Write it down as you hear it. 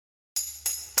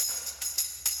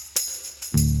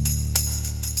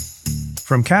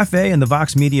From Cafe and the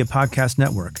Vox Media Podcast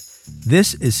Network,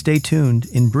 this is Stay Tuned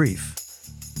in Brief.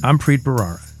 I'm Preet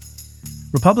Bharara.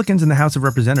 Republicans in the House of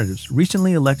Representatives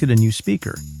recently elected a new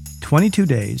speaker, 22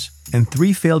 days and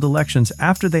 3 failed elections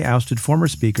after they ousted former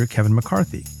Speaker Kevin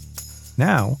McCarthy.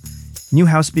 Now, new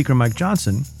House Speaker Mike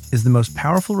Johnson is the most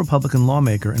powerful Republican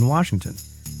lawmaker in Washington.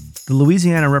 The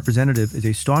Louisiana representative is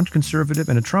a staunch conservative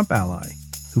and a Trump ally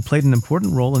who played an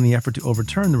important role in the effort to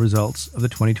overturn the results of the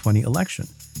 2020 election.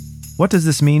 What does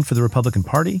this mean for the Republican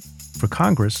Party, for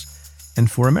Congress, and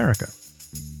for America?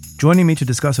 Joining me to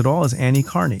discuss it all is Annie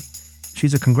Karni.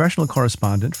 She's a congressional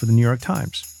correspondent for the New York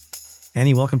Times.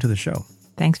 Annie, welcome to the show.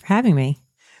 Thanks for having me.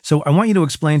 So I want you to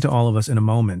explain to all of us in a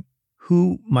moment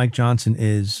who Mike Johnson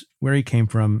is, where he came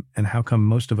from, and how come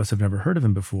most of us have never heard of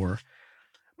him before.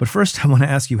 But first, I want to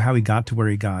ask you how he got to where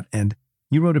he got. And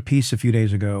you wrote a piece a few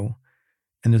days ago,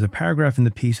 and there's a paragraph in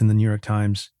the piece in the New York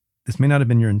Times. This may not have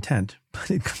been your intent,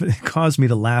 but it caused me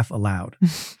to laugh aloud.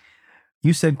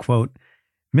 You said, quote,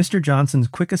 "Mr. Johnson's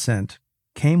quick ascent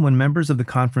came when members of the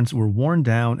conference were worn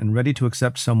down and ready to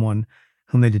accept someone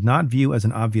whom they did not view as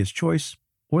an obvious choice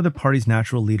or the party's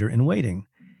natural leader in waiting.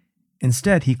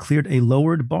 Instead, he cleared a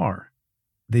lowered bar.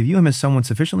 They view him as someone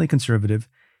sufficiently conservative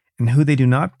and who they do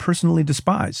not personally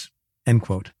despise." End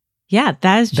quote. Yeah,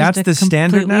 that is just That's a the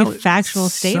standard now. factual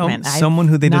statement. Someone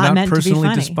who they do not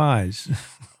personally despise.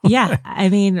 Yeah, I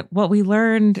mean, what we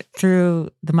learned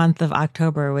through the month of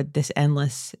October with this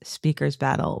endless speakers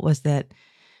battle was that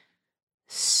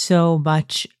so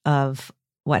much of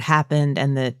what happened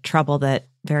and the trouble that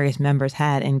various members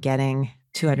had in getting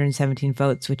 217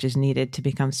 votes, which is needed to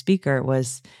become speaker,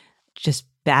 was just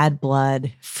bad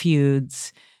blood,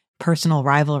 feuds, personal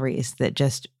rivalries that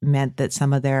just meant that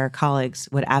some of their colleagues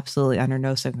would absolutely under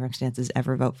no circumstances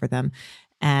ever vote for them.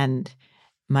 And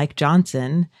Mike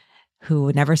Johnson,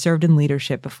 who never served in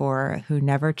leadership before, who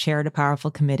never chaired a powerful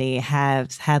committee,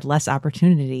 has had less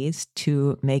opportunities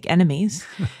to make enemies.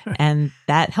 And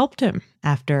that helped him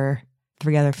after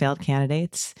 3 other failed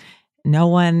candidates. No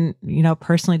one,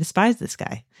 personally despised this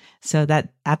guy. So that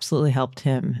absolutely helped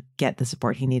him get the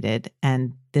support he needed.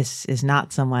 And this is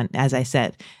not someone, as I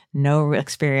said, no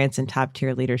experience in top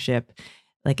tier leadership.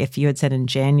 Like if you had said in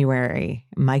January,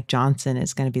 Mike Johnson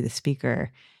is going to be the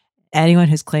speaker, anyone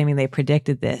who's claiming they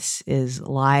predicted this is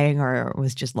lying or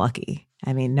was just lucky.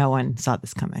 I mean, no one saw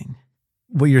this coming.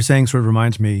 What you're saying sort of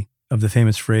reminds me of the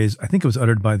famous phrase, I think it was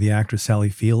uttered by the actress Sally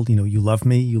Field, you love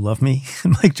me, you love me.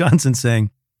 And Mike Johnson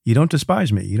saying, you don't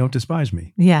despise me, you don't despise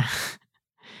me. Yeah.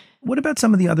 What about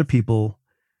some of the other people?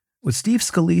 Was Steve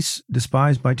Scalise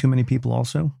despised by too many people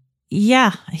also?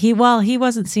 Yeah. He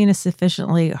wasn't seen as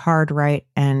sufficiently hard right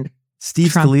and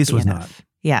Steve Scalise was not.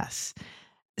 Yes.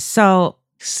 So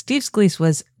Steve Scalise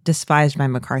was despised by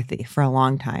McCarthy for a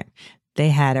long time. They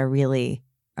had a real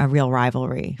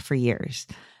rivalry for years.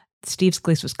 Steve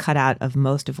Scalise was cut out of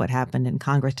most of what happened in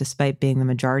Congress, despite being the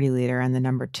majority leader and the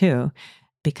number 2,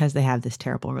 because they have this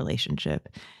terrible relationship.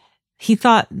 He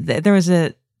thought that there was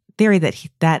a theory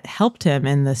that helped him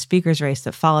in the speaker's race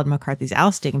that followed McCarthy's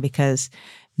ousting, because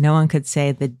no one could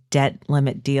say the debt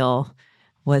limit deal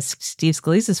was Steve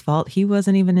Scalise's fault. He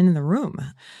wasn't even in the room.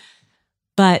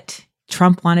 But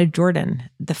Trump wanted Jordan.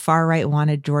 The far right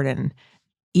wanted Jordan.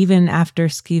 Even after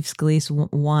Steve Scalise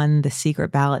won the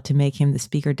secret ballot to make him the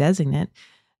speaker designate,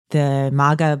 the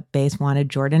MAGA base wanted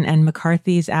Jordan, and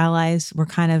McCarthy's allies were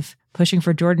kind of pushing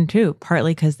for Jordan too,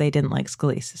 partly because they didn't like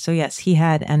Scalise. So yes, he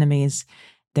had enemies.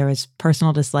 There was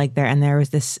personal dislike there, and there was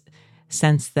this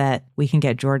sense that we can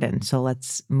get Jordan, so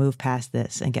let's move past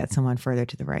this and get someone further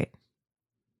to the right.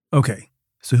 Okay,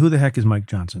 so who the heck is Mike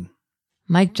Johnson?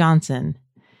 Mike Johnson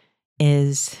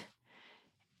is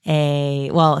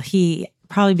he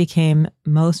probably became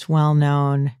most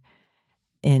well-known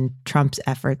in Trump's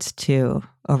efforts to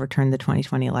overturn the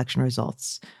 2020 election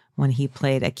results when he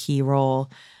played a key role,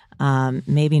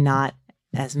 maybe not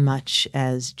as much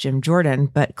as Jim Jordan,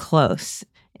 but close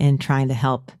in trying to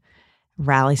help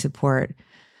rally support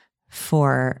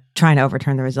for trying to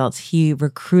overturn the results. He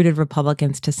recruited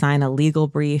Republicans to sign a legal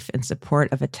brief in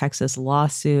support of a Texas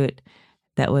lawsuit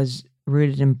that was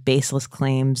rooted in baseless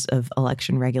claims of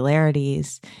election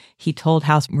irregularities. He told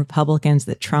House Republicans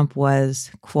that Trump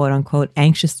was, quote unquote,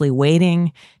 anxiously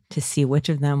waiting to see which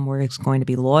of them were going to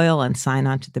be loyal and sign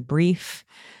on to the brief.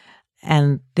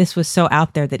 And this was so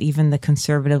out there that even the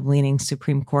conservative-leaning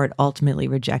Supreme Court ultimately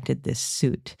rejected this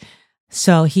suit.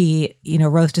 So he,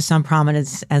 rose to some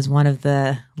prominence as one of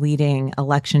the leading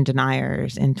election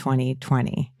deniers in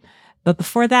 2020. But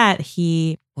before that,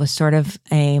 he was sort of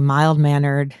a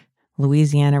mild-mannered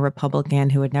Louisiana Republican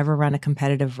who had never run a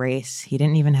competitive race. He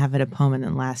didn't even have an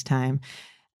opponent last time.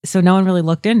 So no one really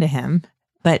looked into him.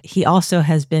 But he also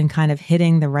has been kind of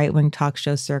hitting the right-wing talk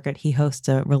show circuit. He hosts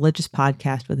a religious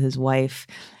podcast with his wife.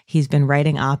 He's been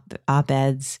writing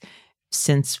op-eds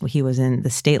since he was in the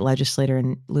state legislature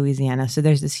in Louisiana. So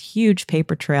there's this huge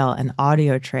paper trail and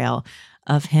audio trail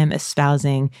of him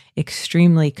espousing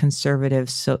extremely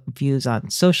conservative views on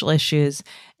social issues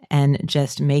and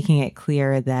just making it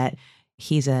clear that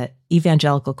he's an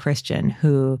evangelical Christian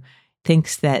who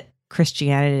thinks that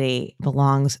Christianity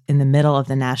belongs in the middle of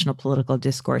the national political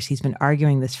discourse. He's been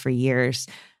arguing this for years.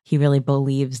 He really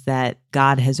believes that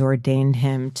God has ordained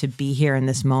him to be here in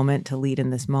this moment, to lead in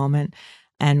this moment.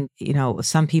 And,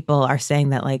 some people are saying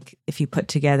that, like, if you put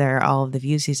together all of the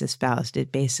views he's espoused,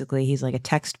 he's like a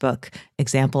textbook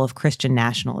example of Christian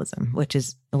nationalism, which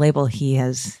is a label he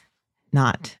has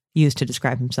not used to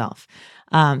describe himself.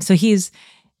 So he's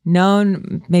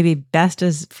known maybe best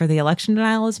as for the election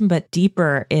denialism, but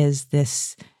deeper is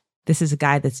this is a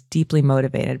guy that's deeply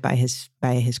motivated by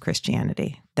his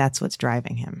Christianity. That's what's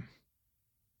driving him.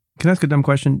 Can I ask a dumb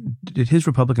question? Did his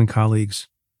Republican colleagues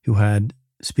who had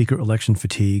speaker election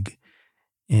fatigue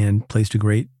and placed a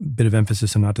great bit of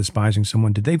emphasis on not despising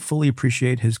someone, did they fully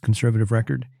appreciate his conservative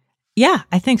record? Yeah,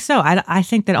 I think so. I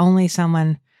think that only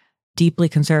someone deeply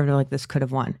conservative like this could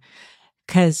have won.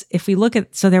 Because if we look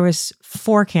at, so there was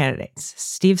 4 candidates: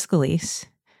 Steve Scalise,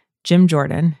 Jim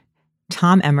Jordan,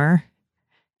 Tom Emmer,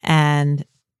 and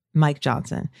Mike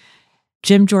Johnson.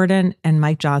 Jim Jordan and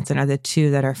Mike Johnson are the 2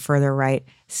 that are further right.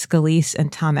 Scalise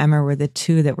and Tom Emmer were the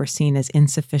 2 that were seen as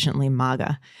insufficiently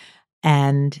MAGA.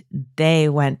 And they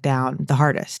went down the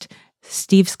hardest.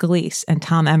 Steve Scalise and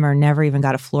Tom Emmer never even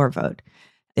got a floor vote.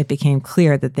 It became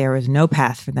clear that there was no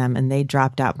path for them, and they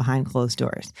dropped out behind closed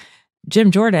doors.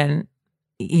 Jim Jordan,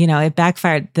 it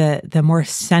backfired. The more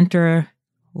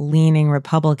center-leaning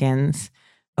Republicans,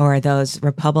 or those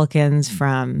Republicans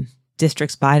from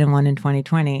districts Biden won in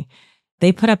 2020,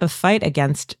 they put up a fight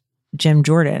against Jim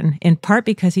Jordan, in part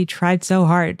because he tried so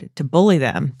hard to bully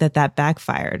them that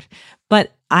backfired.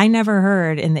 But I never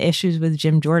heard in the issues with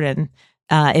Jim Jordan,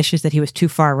 issues that he was too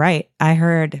far right. I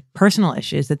heard personal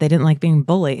issues that they didn't like being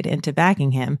bullied into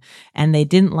backing him, and they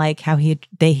didn't like how he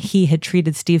had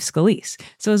treated Steve Scalise.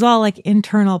 So it was all like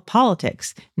internal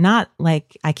politics, not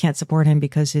like I can't support him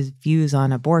because his views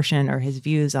on abortion or his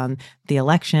views on the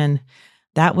election,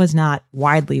 that was not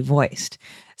widely voiced.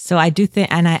 So I do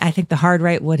think, and I think the hard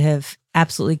right would have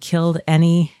absolutely killed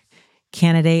any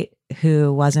candidate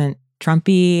who wasn't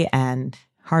Trumpy and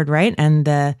hard right. And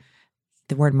the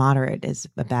word moderate is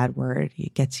a bad word.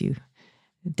 It gets you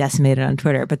decimated on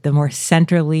Twitter. But the more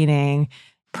center-leaning,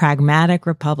 pragmatic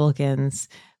Republicans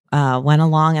went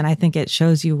along. And I think it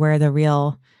shows you where the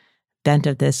real bent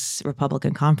of this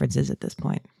Republican conference is at this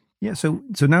point. Yeah. So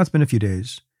now it's been a few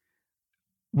days.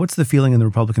 What's the feeling in the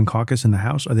Republican caucus in the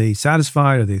House? Are they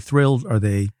satisfied? Are they thrilled? Are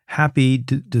they happy?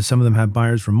 Do some of them have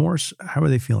buyer's remorse? How are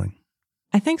they feeling?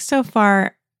 I think so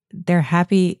far they're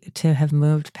happy to have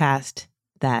moved past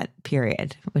that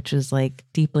period, which was like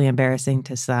deeply embarrassing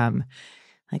to some.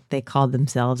 Like they called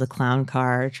themselves a clown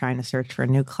car, trying to search for a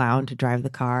new clown to drive the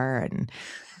car. And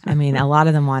I mean, a lot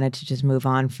of them wanted to just move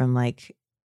on from like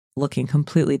looking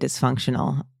completely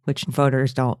dysfunctional, which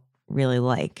voters don't really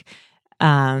like.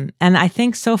 And I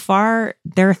think so far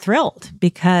they're thrilled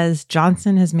because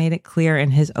Johnson has made it clear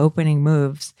in his opening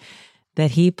moves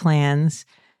that he plans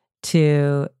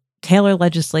to tailor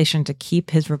legislation to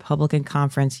keep his Republican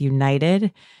conference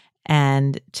united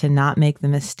and to not make the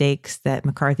mistakes that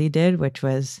McCarthy did, which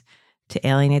was to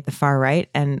alienate the far right.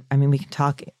 And I mean, we can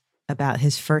talk about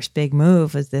his first big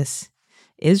move was this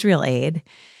Israel aid.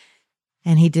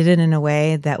 And he did it in a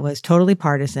way that was totally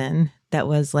partisan, that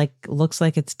was like, looks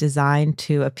like it's designed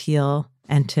to appeal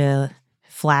and to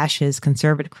flash his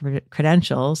conservative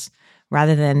credentials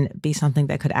rather than be something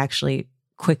that could actually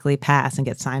quickly pass and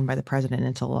get signed by the president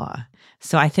into law.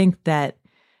 So I think that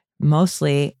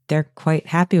mostly they're quite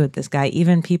happy with this guy.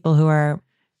 Even people who are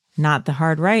not the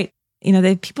hard right,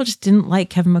 people just didn't like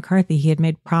Kevin McCarthy. He had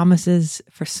made promises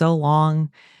for so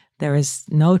long. There was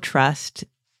no trust.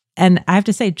 And I have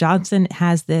to say, Johnson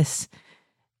has this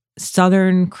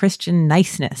Southern Christian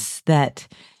niceness that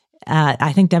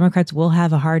I think Democrats will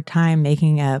have a hard time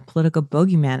making a political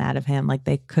bogeyman out of him like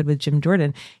they could with Jim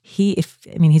Jordan.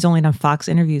 He's only done Fox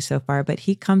interviews so far, but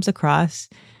he comes across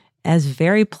as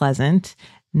very pleasant,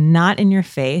 not in your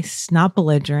face, not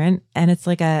belligerent. And it's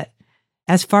like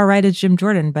as far right as Jim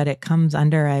Jordan, but it comes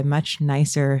under a much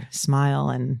nicer smile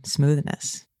and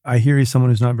smoothness. I hear he's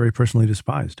someone who's not very personally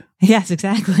despised. Yes,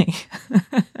 exactly.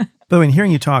 By the way, in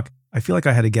hearing you talk, I feel like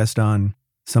I had a guest on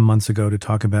some months ago to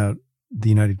talk about the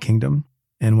United Kingdom.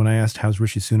 And when I asked, how's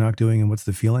Rishi Sunak doing and what's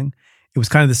the feeling? It was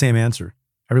kind of the same answer.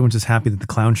 everyone's just happy that the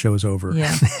clown show is over.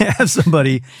 Yeah. Have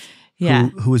somebody Yeah.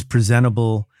 who is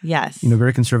presentable, Yes.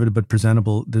 very conservative but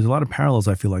presentable. There's a lot of parallels,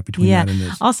 I feel like, between that and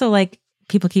this. Also, like,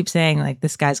 people keep saying, like,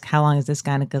 how long is this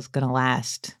guy going to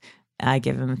last? I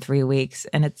give him 3 weeks.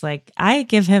 And it's like, I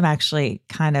give him actually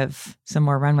kind of some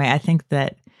more runway. I think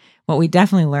that what we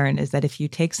definitely learned is that if you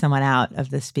take someone out of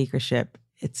the speakership,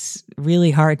 it's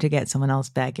really hard to get someone else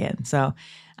back in. So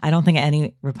I don't think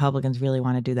any Republicans really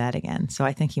want to do that again. So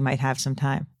I think he might have some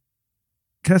time.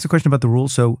 Can I ask a question about the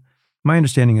rules? So my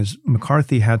understanding is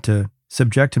McCarthy had to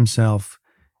subject himself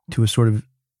to a sort of,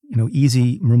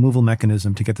 easy removal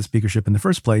mechanism to get the speakership in the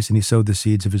first place, and he sowed the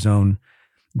seeds of his own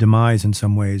demise in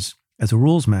some ways as a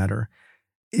rules matter.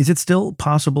 Is it still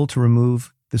possible to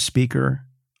remove the speaker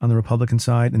on the Republican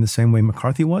side in the same way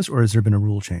McCarthy was, or has there been a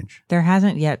rule change? There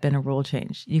hasn't yet been a rule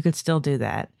change. You could still do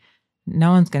that.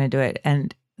 No one's going to do it.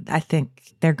 And I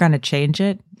think they're going to change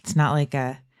it. It's not like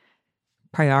a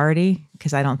priority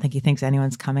because I don't think he thinks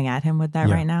anyone's coming at him with that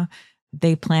right now.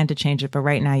 They plan to change it, but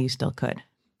right now you still could.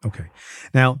 Okay.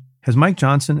 Now, has Mike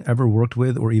Johnson ever worked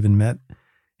with or even met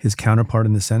his counterpart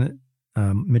in the Senate,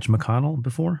 Mitch McConnell,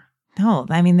 before? No,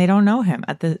 I mean, they don't know him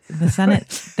at the Senate.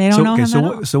 They don't know him at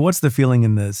all. So what's the feeling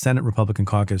in the Senate Republican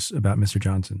caucus about Mr.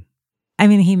 Johnson? I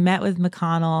mean, he met with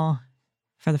McConnell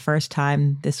for the first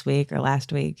time this week or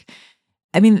last week.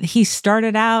 I mean, he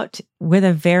started out with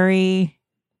a very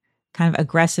kind of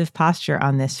aggressive posture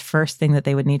on this first thing that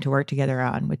they would need to work together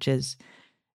on, which is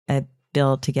a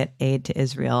bill to get aid to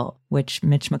Israel, which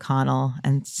Mitch McConnell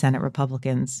and Senate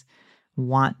Republicans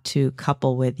want to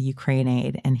couple with Ukraine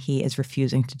aid, and he is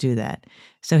refusing to do that.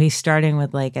 So he's starting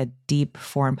with like a deep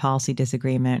foreign policy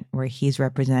disagreement where he's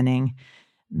representing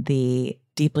the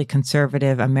deeply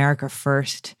conservative America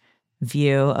First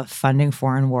view of funding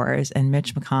foreign wars, and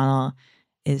Mitch McConnell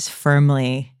is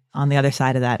firmly on the other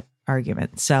side of that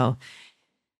argument. So,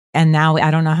 and now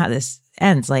I don't know how this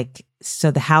ends. Like, so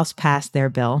the House passed their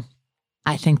bill.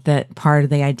 I think that part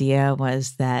of the idea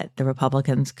was that the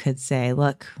Republicans could say,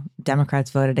 look,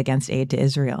 Democrats voted against aid to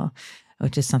Israel,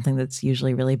 which is something that's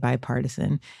usually really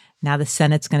bipartisan. Now the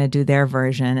Senate's going to do their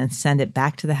version and send it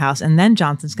back to the House. And then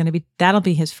Johnson's going to that'll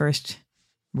be his first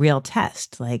real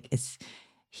test. Like,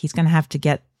 he's going to have to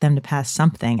get them to pass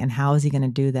something. And how is he going to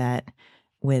do that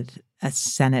with a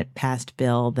Senate passed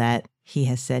bill that he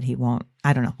has said he won't?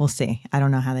 I don't know. We'll see. I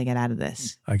don't know how they get out of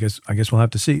this. I guess we'll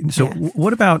have to see. So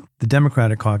what about the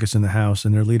Democratic caucus in the House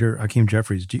and their leader, Hakeem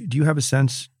Jeffries? Do you have a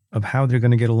sense of how they're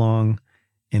going to get along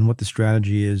and what the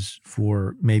strategy is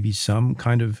for maybe some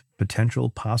kind of potential,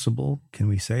 possible, can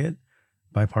we say it,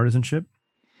 bipartisanship?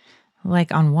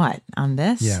 Like on what? On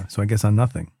this? Yeah. So I guess on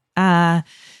nothing. I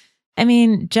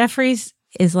mean, Jeffries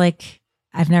is like,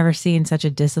 I've never seen such a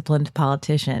disciplined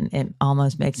politician. It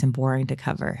almost makes him boring to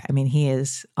cover. I mean, he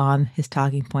is on his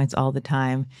talking points all the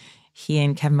time. He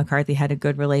and Kevin McCarthy had a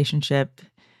good relationship.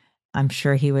 I'm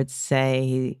sure he would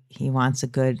say he wants a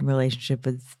good relationship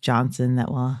with Johnson that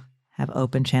will have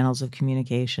open channels of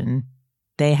communication.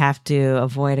 They have to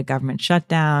avoid a government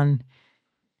shutdown.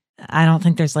 I don't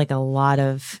think there's like a lot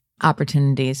of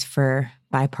opportunities for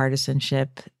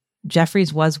bipartisanship.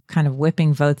 Jeffries was kind of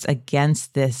whipping votes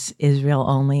against this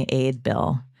Israel-only aid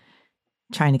bill,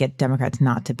 trying to get Democrats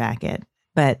not to back it.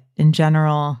 But in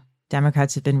general,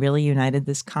 Democrats have been really united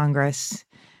this Congress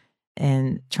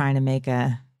in trying to make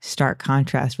a stark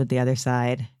contrast with the other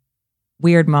side.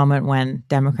 Weird moment when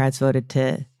Democrats voted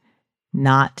to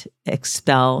not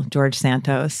expel George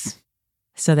Santos.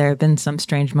 So there have been some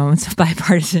strange moments of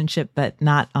bipartisanship, but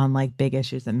not on like big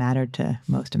issues that mattered to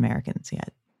most Americans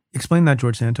yet. Explain that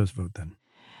George Santos vote then.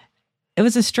 It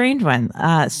was a strange one.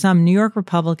 Some New York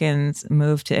Republicans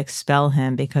moved to expel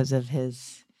him because of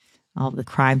all the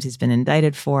crimes he's been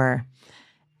indicted for.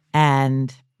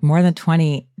 And more than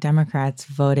 20 Democrats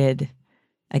voted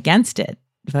against it,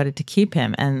 voted to keep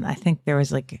him. And I think there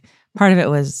was like, part of it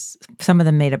was some of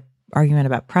them made an argument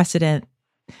about precedent,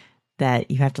 that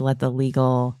you have to let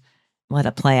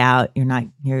it play out.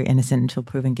 You're innocent until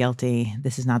proven guilty.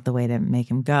 This is not the way to make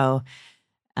him go.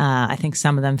 I think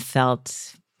some of them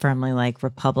felt firmly like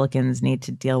Republicans need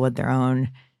to deal with their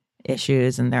own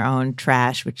issues and their own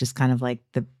trash, which is kind of like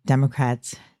the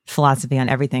Democrats' philosophy on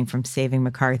everything from saving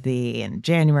McCarthy in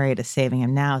January to saving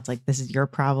him now. It's like, this is your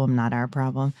problem, not our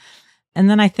problem. And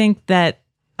then I think that,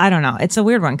 I don't know, it's a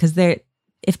weird one because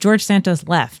if George Santos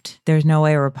left, there's no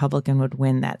way a Republican would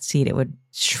win that seat. It would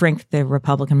shrink the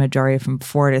Republican majority from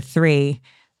 4 to 3.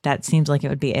 That seems like it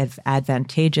would be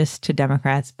advantageous to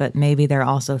Democrats, but maybe they're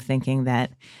also thinking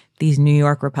that these New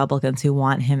York Republicans who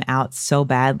want him out so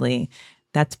badly,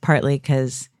 that's partly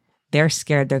because they're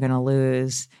scared they're going to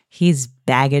lose. He's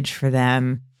baggage for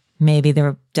them. maybe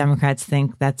the Democrats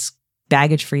think that's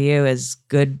baggage for you is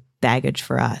good baggage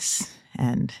for us,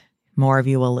 and more of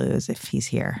you will lose if he's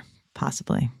here,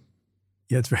 possibly.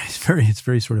 Yeah, it's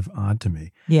very sort of odd to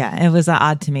me. Yeah, it was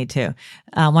odd to me too.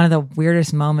 One of the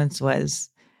weirdest moments was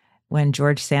when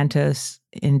George Santos,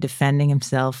 in defending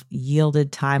himself,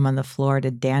 yielded time on the floor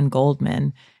to Dan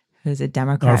Goldman, who's a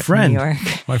Democrat Our friend, from New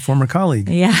York. my former colleague.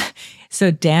 Yeah.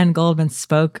 So Dan Goldman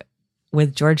spoke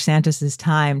with George Santos's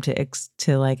time to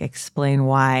explain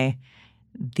why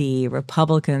the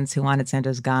Republicans who wanted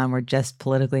Santos gone were just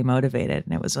politically motivated.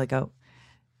 And it was like a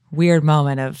weird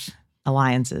moment of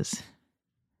alliances.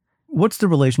 What's the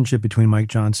relationship between Mike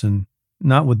Johnson,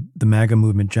 not with the MAGA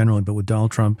movement generally, but with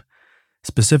Donald Trump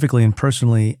specifically and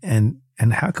personally, and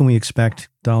how can we expect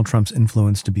Donald Trump's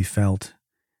influence to be felt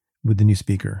with the new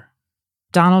speaker?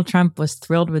 Donald Trump was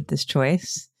thrilled with this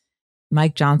choice.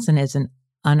 Mike Johnson is an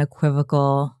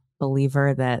unequivocal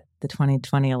believer that the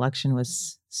 2020 election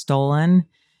was stolen.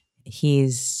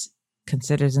 He's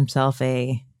considers himself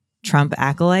a Trump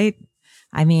acolyte.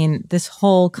 I mean, this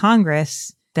whole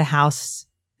Congress, the House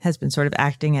has been sort of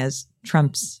acting as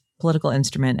Trump's political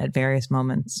instrument at various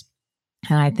moments.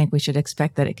 And I think we should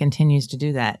expect that it continues to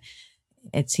do that.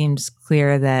 It seems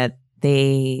clear that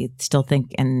they still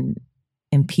think an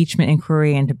impeachment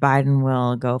inquiry into Biden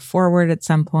will go forward at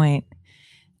some point.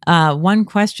 One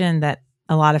question that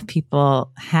a lot of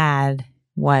people had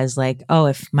was like, oh,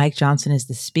 if Mike Johnson is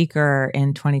the speaker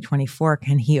in 2024,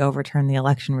 can he overturn the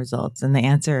election results? And the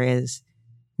answer is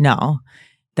no,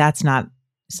 that's not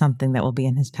something that will be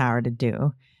in his power to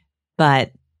do.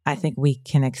 But I think we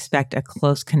can expect a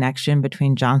close connection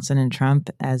between Johnson and Trump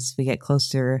as we get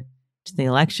closer to the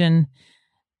election.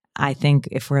 I think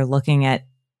if we're looking at,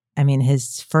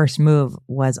 his first move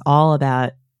was all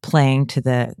about playing to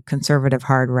the conservative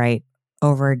hard right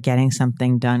over getting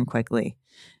something done quickly.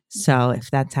 So if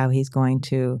that's how he's going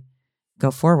to go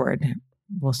forward,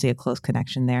 we'll see a close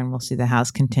connection there, and we'll see the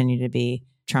House continue to be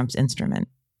Trump's instrument.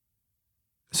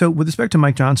 So with respect to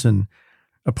Mike Johnson,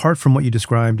 apart from what you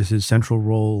described as his central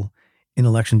role in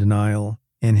election denial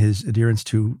and his adherence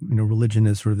to, religion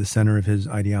as sort of the center of his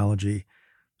ideology,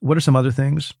 what are some other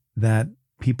things that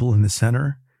people in the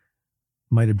center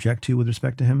might object to with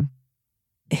respect to him?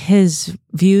 His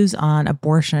views on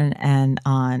abortion and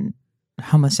on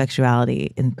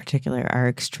homosexuality in particular are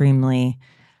extremely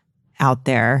out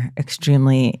there,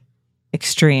 extremely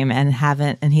extreme, and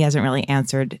he hasn't really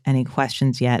answered any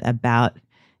questions yet about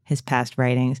his past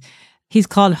writings. He's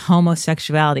called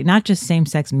homosexuality, not just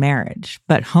same-sex marriage,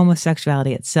 but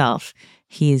homosexuality itself.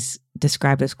 He's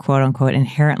described as quote unquote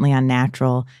inherently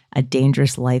unnatural, a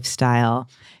dangerous lifestyle.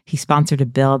 He sponsored a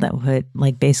bill that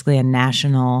would basically a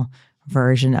national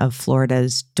version of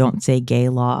Florida's Don't Say Gay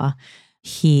law.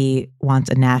 He wants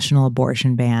a national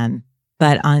abortion ban.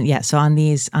 But on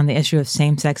the issue of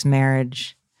same-sex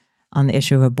marriage, on the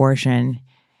issue of abortion,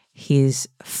 he's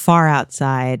far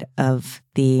outside of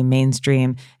the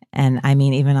mainstream. And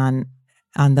even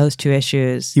on those two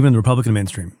issues, even the Republican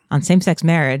mainstream, on same-sex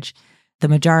marriage, the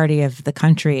majority of the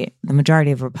country, the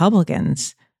majority of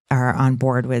Republicans are on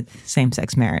board with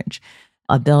same-sex marriage.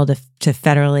 A bill to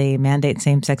federally mandate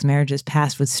same-sex marriages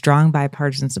passed with strong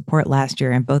bipartisan support last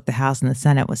year, and both the House and the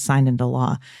Senate was signed into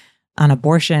law. On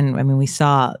abortion, we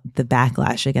saw the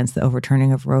backlash against the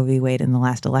overturning of Roe v. Wade in the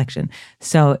last election.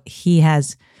 So he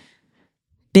has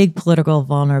big political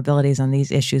vulnerabilities on these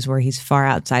issues where he's far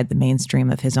outside the mainstream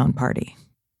of his own party.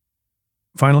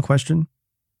 Final question.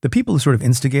 The people who sort of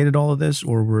instigated all of this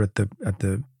or were at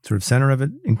the sort of center of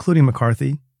it, including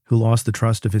McCarthy, who lost the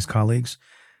trust of his colleagues,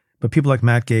 but people like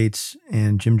Matt Gaetz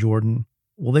and Jim Jordan,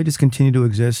 will they just continue to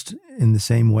exist in the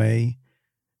same way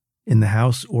in the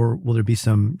House, or will there be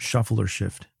some shuffle or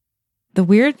shift? The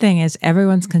weird thing is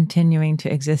everyone's continuing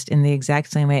to exist in the exact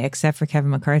same way except for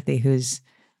Kevin McCarthy, who's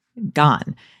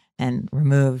gone and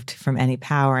removed from any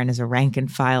power and is a rank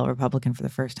and file Republican for the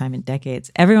first time in decades.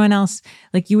 Everyone else,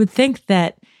 you would think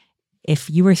that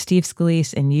if you were Steve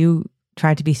Scalise and you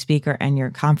tried to be speaker and your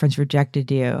conference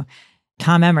rejected you,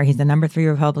 Tom Emmer, he's the number 3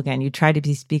 Republican, you tried to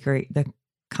be speaker, the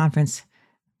conference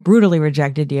brutally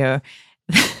rejected you.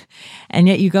 And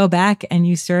yet you go back and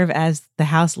you serve as the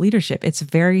House leadership. It's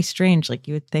very strange.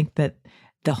 You would think that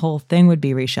the whole thing would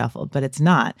be reshuffled, but it's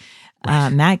not.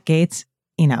 Matt Gaetz,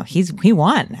 he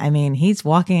won. He's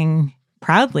walking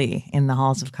proudly in the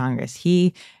halls of Congress.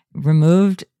 He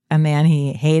removed a man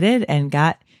he hated and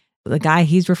got the guy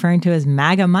he's referring to as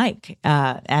MAGA Mike,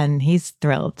 and he's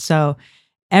thrilled. So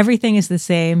everything is the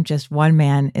same, just one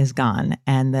man is gone,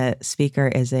 and the speaker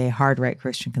is a hard right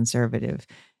Christian conservative,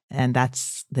 and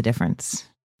that's the difference.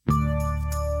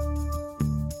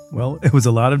 Well, it was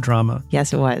a lot of drama.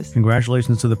 Yes, it was.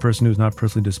 Congratulations to the person who's not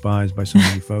personally despised by so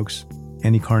many folks.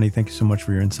 Annie Karni, thank you so much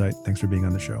for your insight. Thanks for being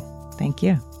on the show. Thank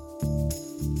you.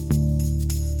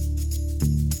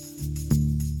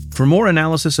 For more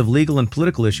analysis of legal and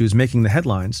political issues making the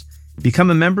headlines,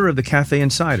 become a member of the Cafe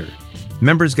Insider.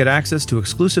 Members get access to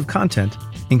exclusive content,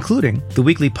 including the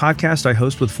weekly podcast I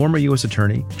host with former U.S.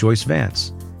 Attorney Joyce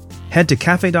Vance. Head to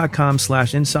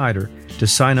cafe.com/insider to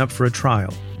sign up for a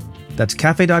trial. That's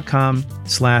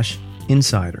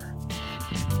cafe.com/insider.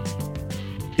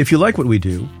 If you like what we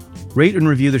do, rate and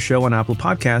review the show on Apple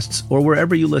Podcasts or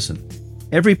wherever you listen.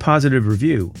 Every positive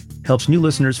review helps new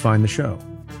listeners find the show.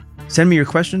 Send me your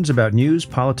questions about news,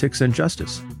 politics, and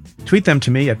justice. Tweet them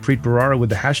to me at Preet Bharara with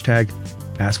the hashtag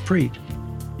AskPreet.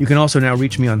 You can also now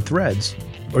reach me on Threads,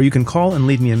 or you can call and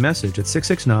leave me a message at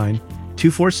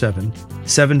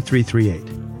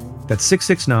 669-247-7338. That's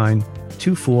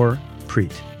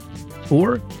 669-24-PREET.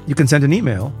 Or you can send an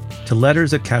email to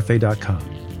letters@cafe.com.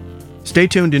 Stay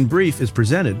Tuned in Brief is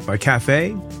presented by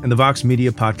Cafe and the Vox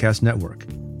Media Podcast Network.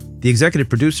 The executive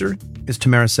producer is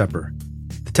Tamara Sepper.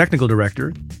 The technical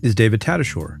director is David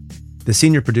Tadashore. The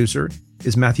senior producer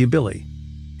is Matthew Billy.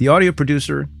 The audio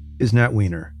producer is Nat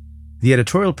Weiner. The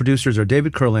editorial producers are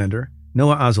David Kurlander,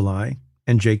 Noah Azulai,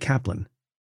 and Jay Kaplan.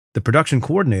 The production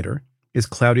coordinator is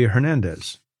Claudia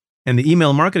Hernandez. And the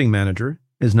email marketing manager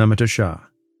is Namita Shah.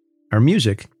 Our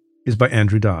music is by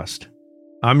Andrew Dost.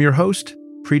 I'm your host,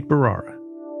 Preet Bharara.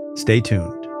 Stay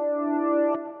tuned.